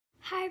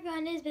Hi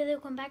everyone, it's Bailey.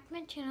 Welcome back to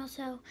my channel.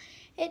 So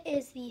it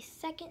is the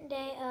second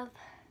day of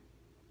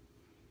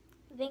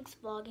Vinx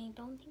vlogging.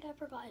 Don't think I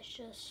forgot. It's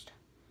just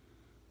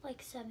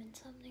like 7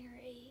 something or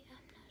 8. I'm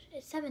not sure.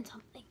 It's 7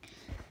 something.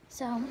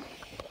 So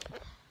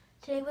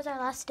today was our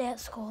last day at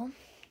school.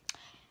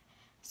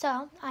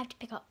 So I have to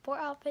pick up 4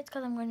 outfits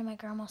because I'm going to my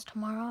grandma's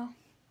tomorrow.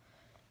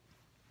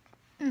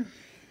 And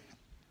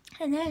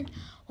then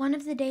one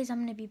of the days I'm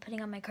going to be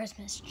putting on my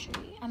Christmas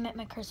tree. I meant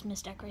my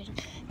Christmas decoration.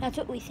 That's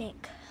what we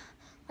think.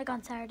 Like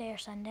on Saturday or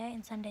Sunday,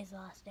 and Sunday's the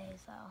last day,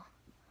 so.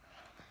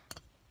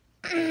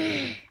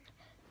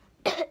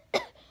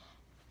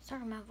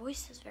 Sorry, my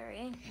voice is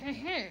very.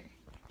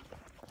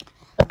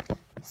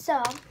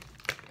 So,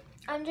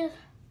 I'm just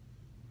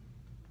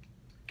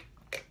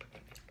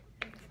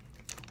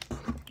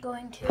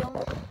going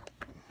to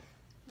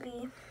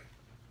be.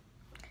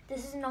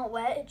 This is not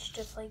wet, it's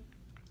just like.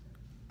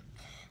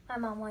 My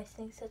mom always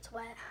thinks it's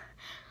wet.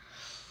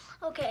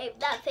 Okay,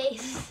 that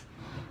face.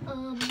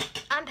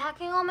 I'm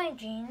packing all my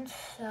jeans,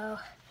 so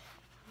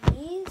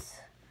these,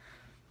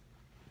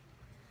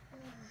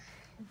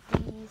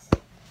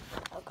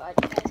 oh god,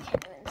 you guys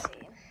can't even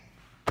see.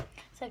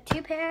 So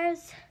 2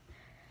 pairs,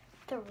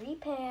 3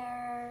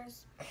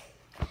 pairs,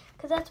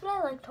 because that's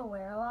what I like to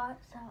wear a lot,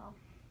 so,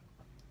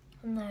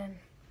 and then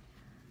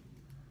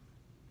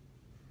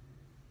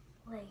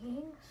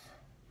leggings.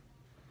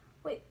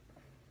 Wait,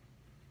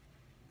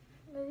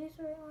 are these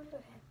the right ones?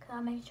 Okay, because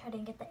I'll make sure I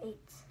didn't get the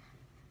 8s.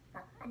 No,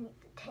 I need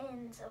the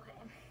 10s, okay.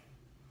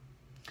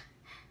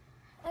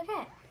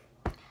 Okay,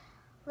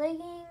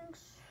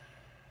 leggings.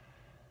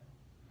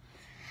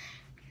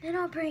 Then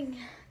I'll bring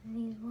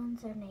these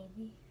ones, they're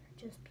navy,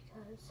 just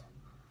because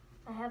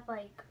I have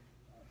like,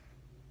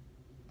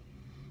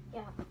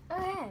 yeah.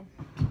 Okay,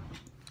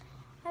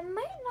 I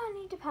might not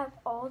need to pack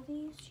all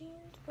these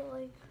jeans, but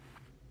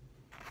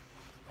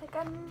like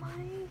I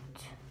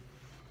might.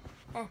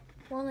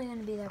 We're only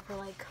gonna be there for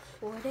like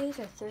 4 days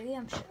or 3.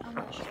 I'm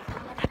not sure.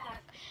 I'm gonna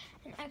pack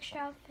an extra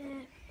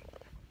outfit.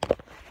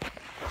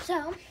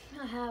 So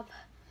I have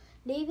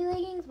navy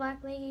leggings,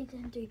 black leggings,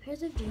 and 3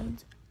 pairs of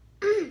jeans.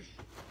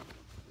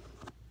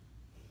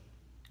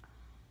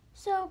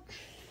 So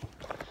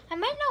I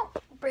might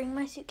not bring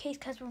my suitcase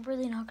because we're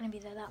really not gonna be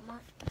there that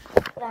much.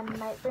 But I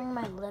might bring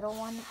my little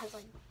one that has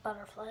like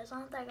butterflies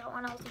on it that I got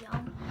when I was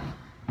young.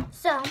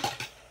 So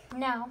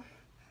now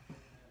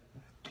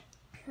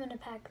I'm gonna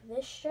pack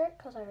this shirt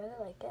because I really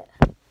like it.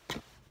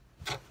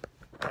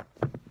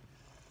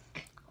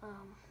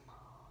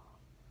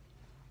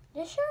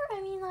 This shirt,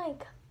 I mean,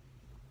 like,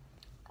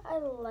 I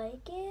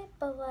like it,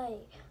 but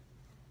like,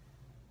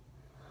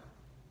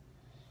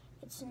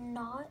 it's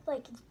not,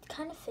 like, it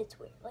kind of fits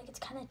weird. Like, it's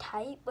kind of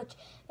tight, which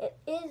it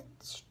is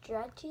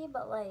stretchy,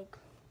 but like,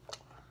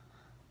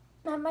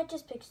 I might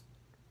just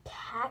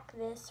pack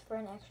this for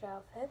an extra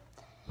outfit.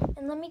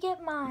 And let me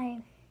get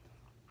my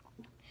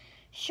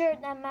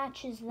shirt that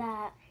matches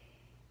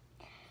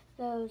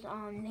those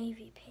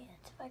navy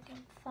pants, if I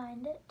can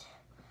find it.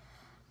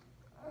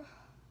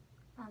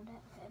 Found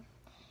it, okay.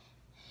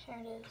 Here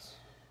it is.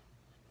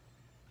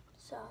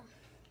 So,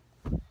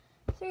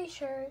 3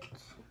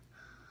 shirts.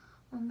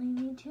 Only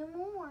need 2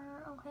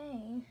 more,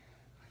 okay.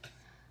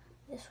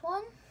 This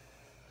one,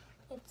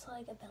 it's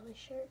like a belly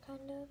shirt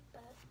kind of,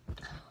 but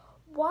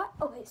what?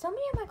 Okay, so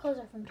many of my clothes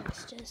are from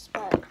Justice,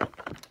 but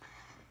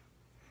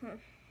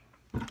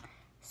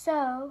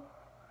so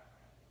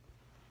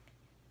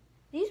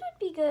these would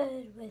be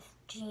good with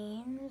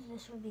jeans.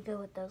 This would be good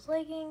with those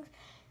leggings.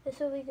 This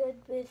would be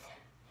good with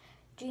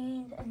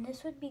jeans, and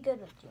this would be good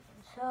with jeans.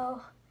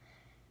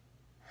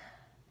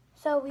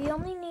 So we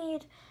only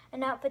need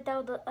an outfit that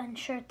would look, a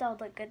shirt that would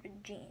look good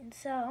with jeans.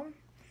 So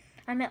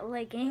I meant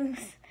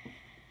leggings.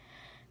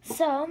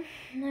 So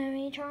let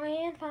me try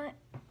and find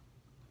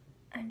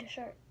a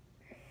shirt.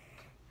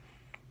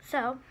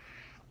 So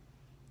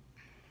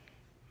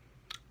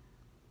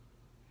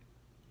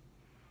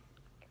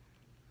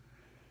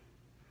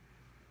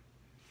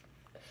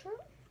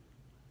shirt.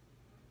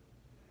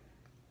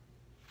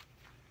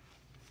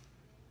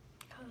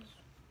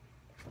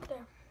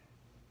 There.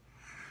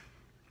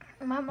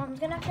 My mom's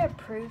gonna have to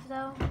approve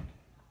though.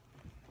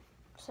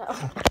 So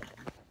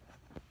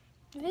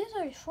it is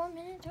already 4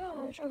 minutes.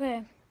 Gosh.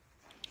 Okay.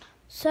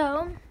 So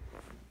 1,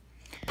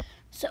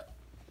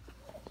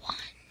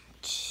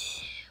 2,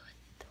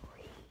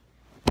 3,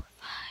 4,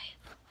 5.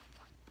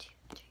 1, 2,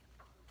 3,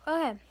 4.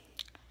 Okay.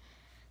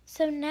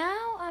 So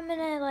now I'm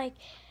gonna like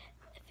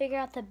figure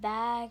out the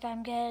bag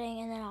I'm getting,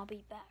 and then I'll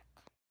be back.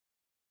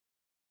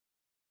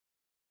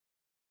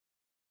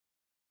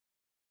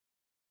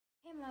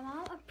 Okay, my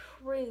mom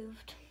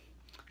approved.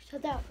 So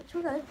that was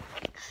good.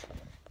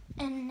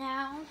 And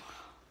now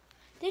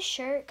this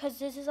shirt, because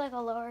this is like a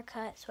lower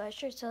cut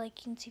sweatshirt, so like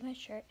you can see my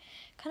shirt,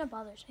 kind of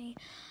bothers me.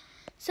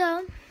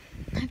 So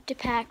I have to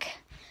pack,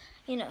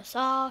 you know,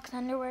 socks,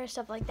 underwear,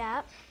 stuff like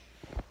that.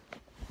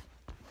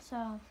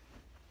 So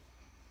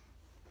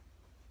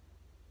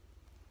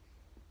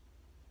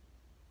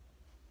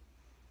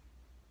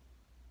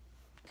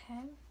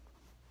okay.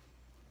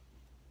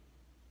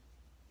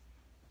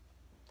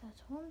 The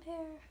that's one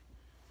pair.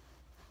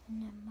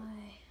 And then my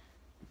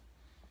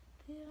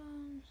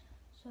Levi's,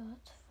 so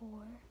that's 4.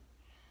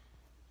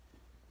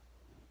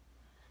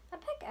 I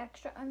pick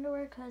extra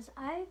underwear because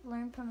I've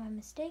learned from my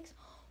mistakes.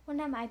 One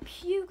time I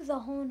puked the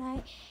whole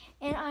night,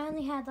 and I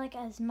only had like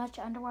as much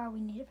underwear we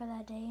needed for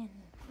that day,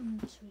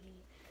 and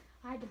sweetie,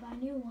 I had to buy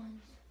new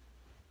ones.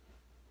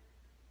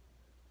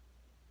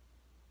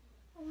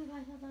 Oh my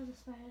god, I thought that was a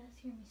spider. That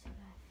scared me so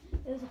bad.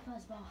 It was a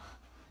fuzzball.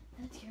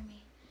 That scared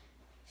me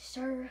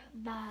so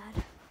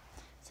bad.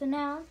 So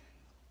now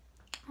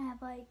I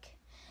have like,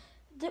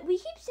 we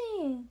keep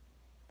seeing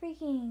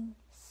freaking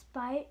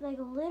like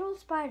little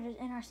spiders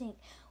in our sink.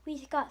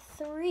 We got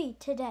 3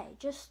 today.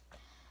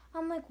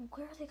 I'm like,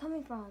 where are they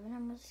coming from? And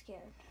I'm really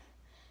scared.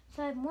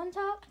 So I have 1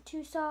 sock,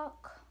 2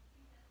 sock.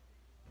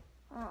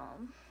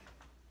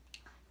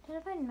 Did I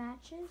find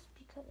matches?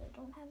 Because I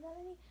don't have that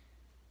many.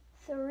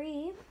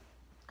 3,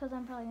 because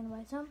I'm probably gonna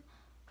buy some.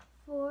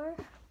 4.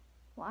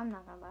 Well, I'm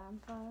not gonna buy them.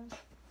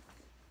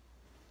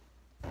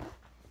 5.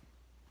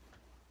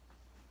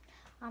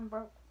 I'm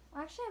broke.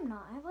 Actually, I'm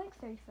not. I have like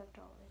 $35,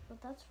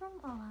 but that's from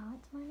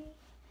allowance money.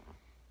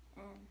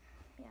 And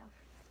yeah.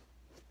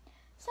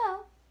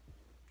 So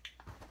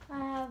I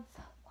have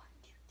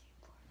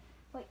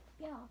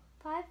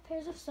 5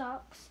 pairs of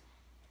socks,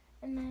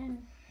 and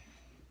then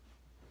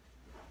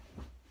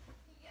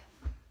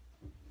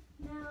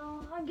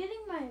now I'm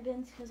getting my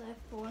bins because I have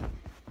 4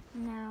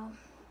 now.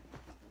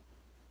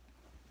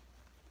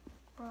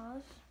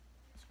 Bras,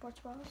 sports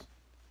bras.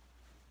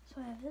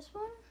 So I have this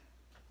one,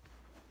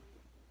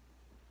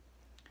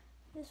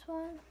 this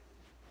one,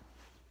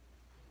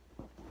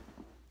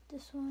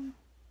 this one,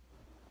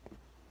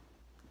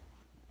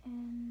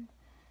 and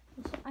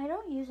this one. I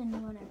don't use a new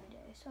one every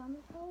day, so I'm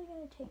probably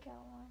gonna take out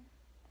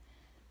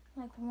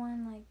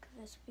one like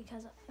this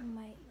because it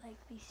might like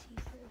be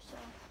see-through. So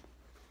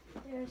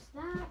there's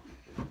that.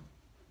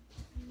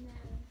 And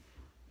then,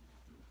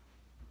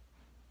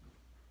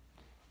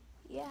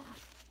 yeah.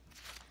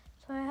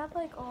 So I have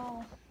like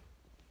all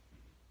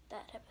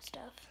that type of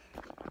stuff.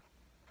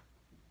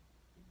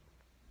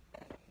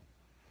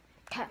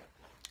 Okay.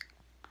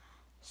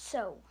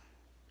 So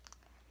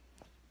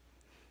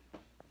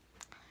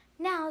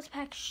now let's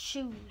pack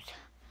shoes.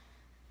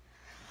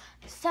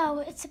 So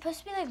it's supposed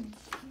to be like,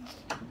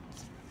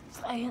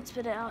 I can't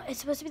spit it out. It's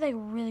supposed to be like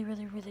really,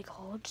 really, really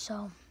cold.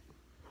 So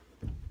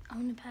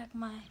I'm gonna pack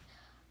my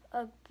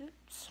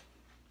boots.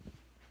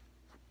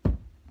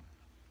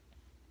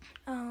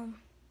 I'm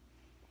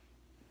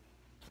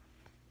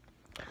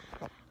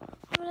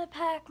gonna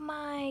pack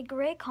my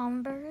gray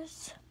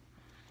Converse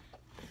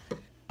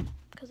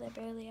because I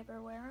barely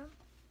ever wear them.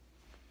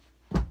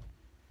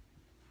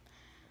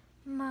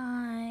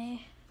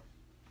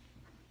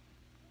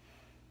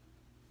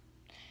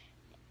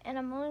 And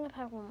I'm only gonna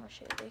pack one more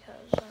shoe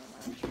because I don't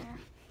really care.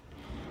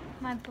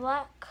 My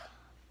black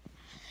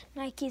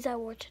Nikes I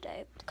wore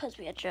today because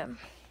we had gym.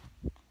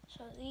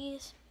 So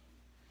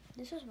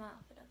this was my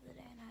outfit of the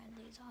day, and I had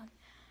these on.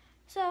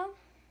 So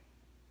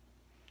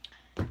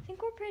I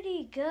think we're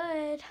pretty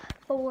good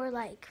for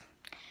like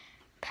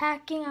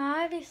packing.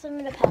 I obviously am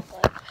gonna pack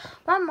like,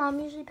 my mom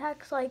usually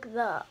packs like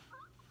the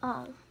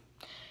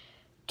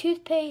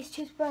toothpaste,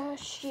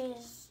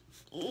 toothbrushes,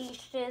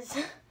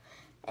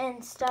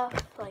 and stuff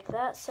like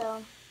that.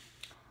 So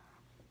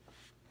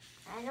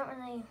I don't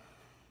really.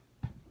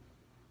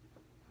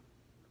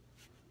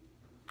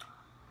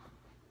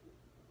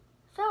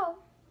 So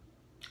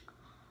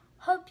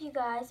hope you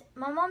guys.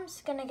 My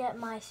mom's gonna get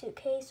my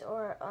suitcase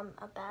or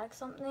a bag,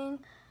 something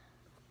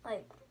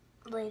like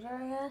later,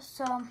 I guess.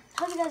 So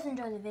hope you guys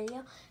enjoyed the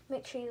video.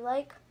 Make sure you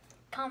like,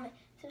 comment,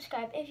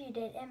 subscribe if you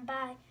did, and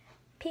bye.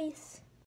 Peace.